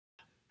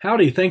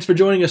Howdy, thanks for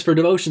joining us for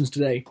devotions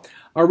today.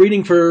 Our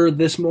reading for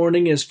this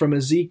morning is from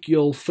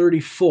Ezekiel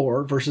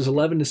 34, verses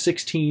 11 to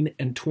 16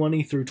 and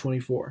 20 through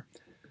 24.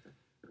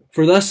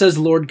 For thus says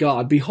the Lord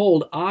God,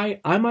 Behold, I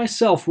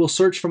myself will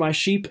search for my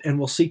sheep and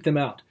will seek them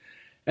out.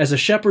 As a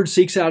shepherd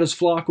seeks out his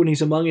flock when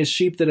he's among his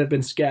sheep that have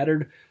been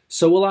scattered,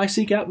 so will I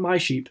seek out my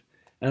sheep,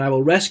 and I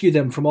will rescue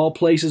them from all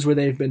places where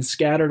they have been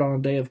scattered on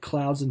a day of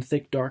clouds and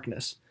thick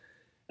darkness.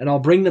 And I'll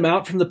bring them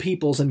out from the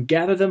peoples and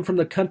gather them from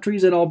the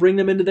countries, and I'll bring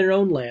them into their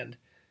own land.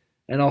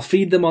 And I'll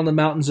feed them on the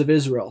mountains of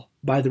Israel,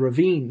 by the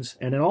ravines,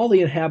 and in all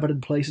the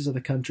inhabited places of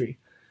the country.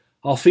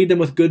 I'll feed them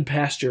with good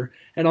pasture,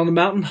 and on the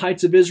mountain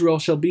heights of Israel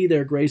shall be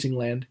their grazing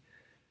land.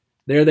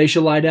 There they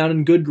shall lie down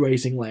in good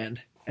grazing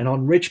land, and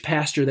on rich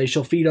pasture they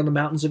shall feed on the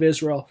mountains of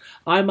Israel.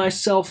 I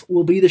myself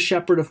will be the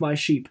shepherd of my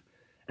sheep,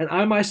 and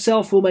I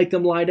myself will make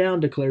them lie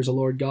down, declares the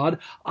Lord God.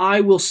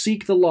 I will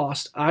seek the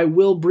lost, I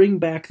will bring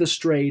back the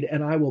strayed,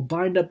 and I will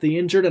bind up the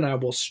injured, and I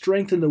will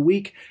strengthen the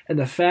weak, and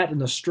the fat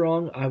and the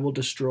strong I will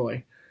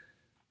destroy.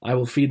 I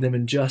will feed them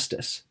in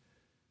justice.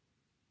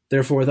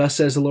 Therefore thus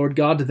says the Lord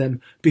God to them,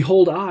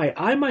 Behold,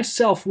 I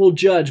myself will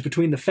judge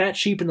between the fat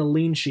sheep and the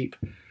lean sheep.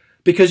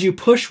 Because you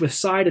push with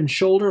side and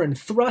shoulder and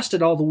thrust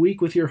at all the weak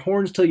with your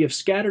horns till you have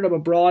scattered them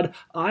abroad,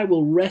 I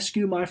will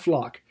rescue my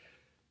flock.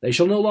 They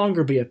shall no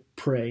longer be a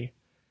prey.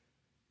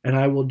 And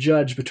I will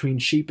judge between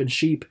sheep and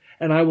sheep,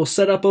 and I will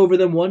set up over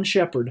them one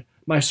shepherd,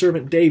 my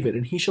servant David,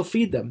 and he shall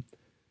feed them.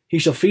 He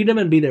shall feed them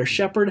and be their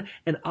shepherd,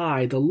 and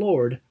I, the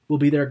Lord, will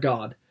be their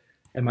God.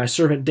 And my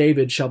servant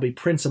David shall be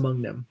prince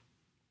among them.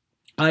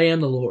 I am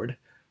the Lord,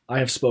 I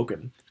have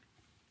spoken.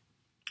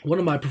 One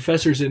of my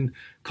professors in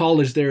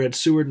college there at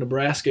Seward,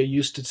 Nebraska,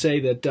 used to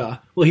say that,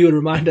 he would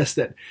remind us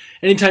that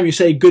anytime you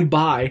say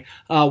goodbye,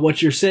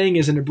 what you're saying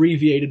is an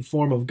abbreviated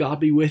form of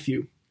God be with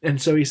you.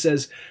 And so he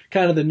says,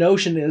 kind of the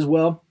notion is,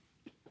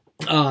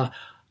 I'm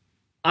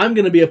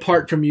going to be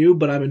apart from you,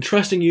 but I'm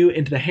entrusting you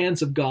into the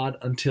hands of God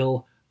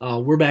until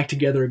we're back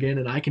together again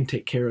and I can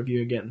take care of you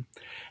again.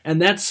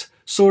 And that's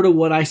sort of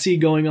what I see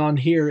going on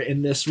here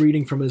in this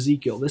reading from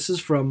Ezekiel. This is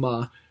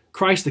from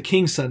Christ the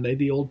King Sunday,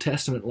 the Old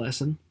Testament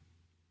lesson.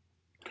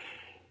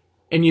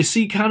 And you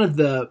see kind of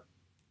the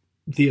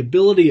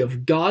ability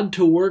of God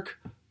to work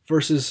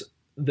versus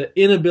the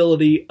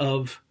inability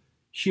of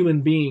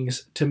human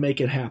beings to make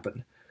it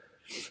happen.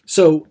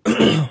 So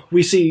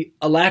we see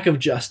a lack of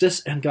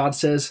justice, and God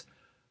says,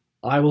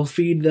 I will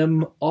feed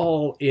them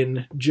all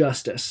in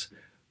justice.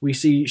 We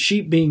see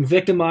sheep being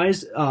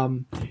victimized.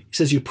 He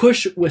says, you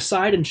push with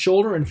side and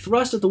shoulder and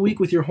thrust at the weak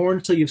with your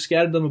horns till you've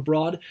scattered them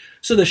abroad.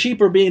 So the sheep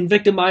are being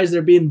victimized.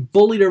 They're being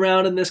bullied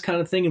around in this kind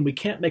of thing, and we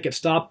can't make it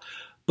stop.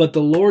 But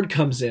the Lord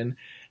comes in,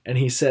 and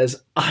he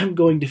says, I'm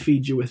going to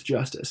feed you with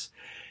justice.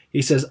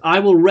 He says, I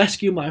will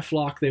rescue my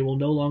flock. They will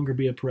no longer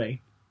be a prey.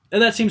 And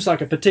that seems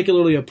like a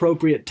particularly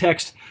appropriate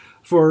text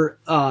for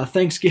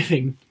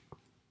Thanksgiving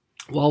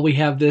while we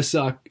have this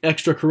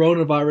extra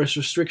coronavirus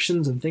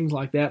restrictions and things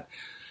like that.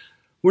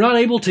 We're not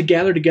able to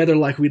gather together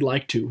like we'd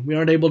like to. We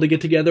aren't able to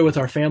get together with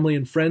our family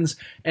and friends.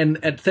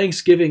 And at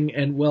Thanksgiving,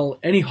 and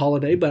any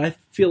holiday, but I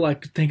feel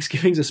like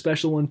Thanksgiving's a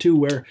special one too,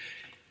 where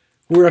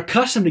we're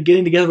accustomed to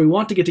getting together. We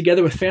want to get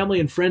together with family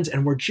and friends,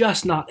 and we're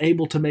just not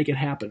able to make it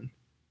happen.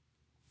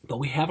 But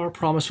we have our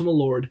promise from the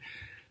Lord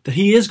that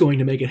He is going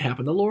to make it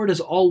happen. The Lord is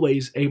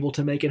always able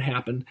to make it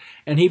happen.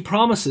 And He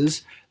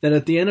promises that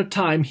at the end of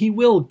time, He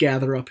will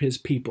gather up His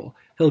people.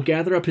 He'll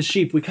gather up His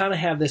sheep. We kind of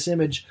have this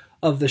image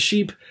of the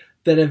sheep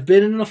that have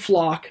been in a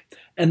flock,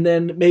 and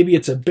then maybe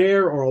it's a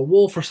bear or a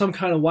wolf or some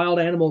kind of wild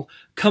animal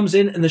comes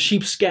in, and the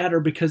sheep scatter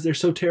because they're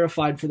so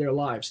terrified for their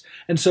lives.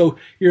 And so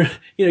you're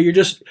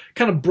just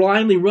kind of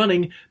blindly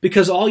running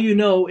because all you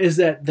know is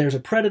that there's a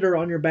predator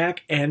on your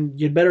back, and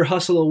you'd better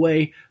hustle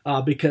away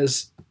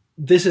because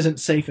this isn't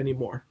safe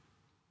anymore.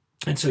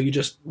 And so you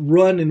just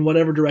run in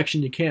whatever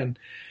direction you can.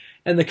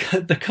 And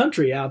the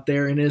country out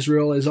there in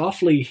Israel is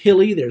awfully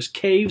hilly. There's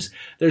caves.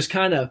 There's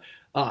kind of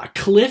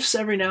cliffs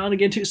every now and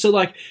again too.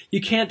 So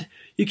you can't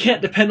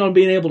depend on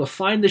being able to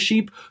find the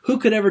sheep. Who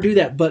could ever do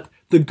that? But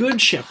the good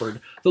shepherd,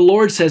 the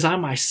Lord says, I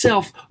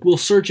myself will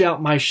search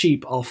out my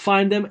sheep. I'll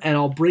find them and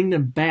I'll bring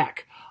them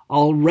back.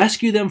 I'll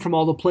rescue them from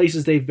all the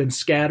places they've been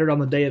scattered on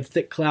the day of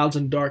thick clouds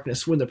and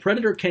darkness. When the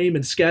predator came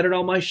and scattered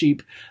all my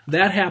sheep,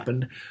 that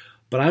happened.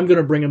 But I'm going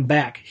to bring them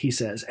back, he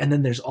says. And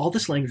then there's all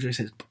this language where he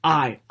says,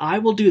 I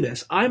will do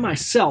this. I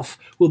myself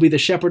will be the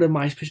shepherd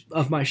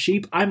of my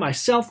sheep. I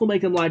myself will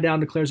make them lie down,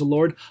 declares the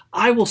Lord.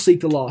 I will seek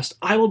the lost.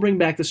 I will bring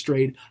back the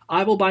strayed.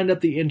 I will bind up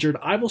the injured.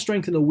 I will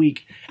strengthen the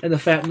weak, and the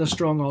fat and the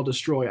strong I'll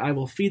destroy. I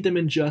will feed them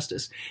in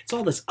justice. It's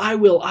all this, I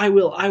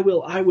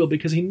will,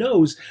 because he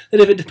knows that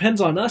if it depends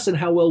on us and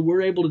how well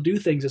we're able to do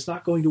things, it's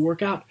not going to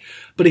work out.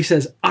 But he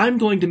says, I'm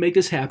going to make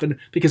this happen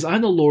because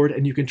I'm the Lord,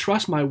 and you can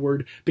trust my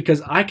word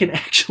because I can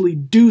actually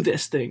do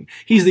this thing.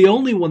 He's the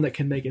only one that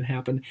can make it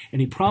happen,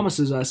 and he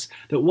promises us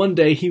that one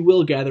day he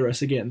will gather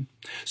us again.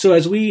 So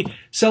as we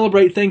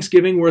celebrate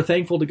Thanksgiving, we're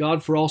thankful to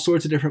God for all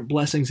sorts of different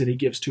blessings that he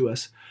gives to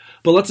us.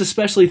 But let's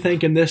especially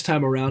thank him this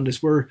time around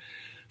as we're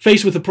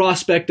faced with the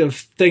prospect of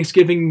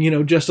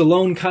Thanksgiving, just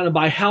alone kind of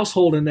by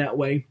household in that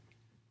way,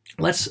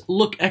 let's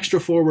look extra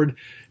forward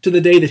to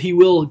the day that he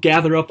will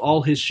gather up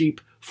all his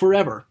sheep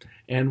forever,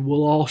 and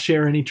we'll all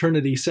share in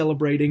eternity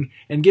celebrating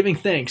and giving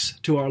thanks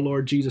to our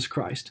Lord Jesus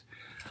Christ.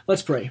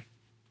 Let's pray.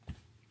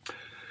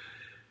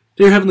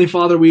 Dear Heavenly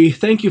Father, we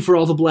thank you for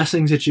all the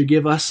blessings that you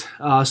give us,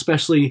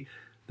 especially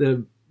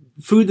the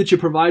food that you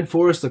provide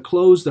for us, the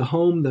clothes, the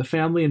home, the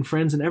family and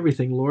friends and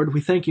everything, Lord.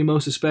 We thank you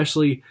most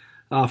especially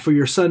for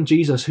your Son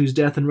Jesus, whose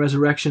death and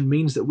resurrection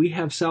means that we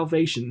have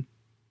salvation.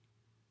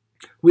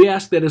 We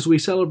ask that as we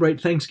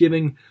celebrate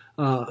Thanksgiving,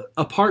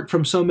 apart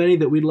from so many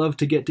that we'd love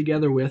to get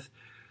together with,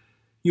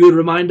 you would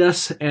remind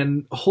us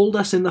and hold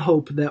us in the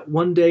hope that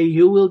one day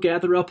you will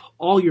gather up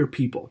all your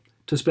people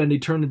to spend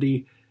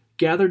eternity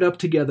gathered up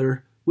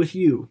together with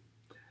you.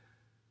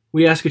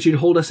 We ask that you'd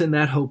hold us in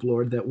that hope,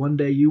 Lord, that one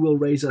day you will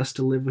raise us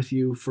to live with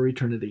you for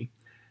eternity.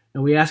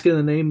 And we ask in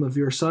the name of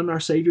your Son, our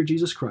Savior,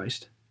 Jesus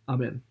Christ.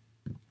 Amen.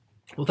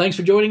 Well, thanks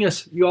for joining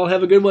us. You all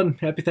have a good one.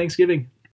 Happy Thanksgiving.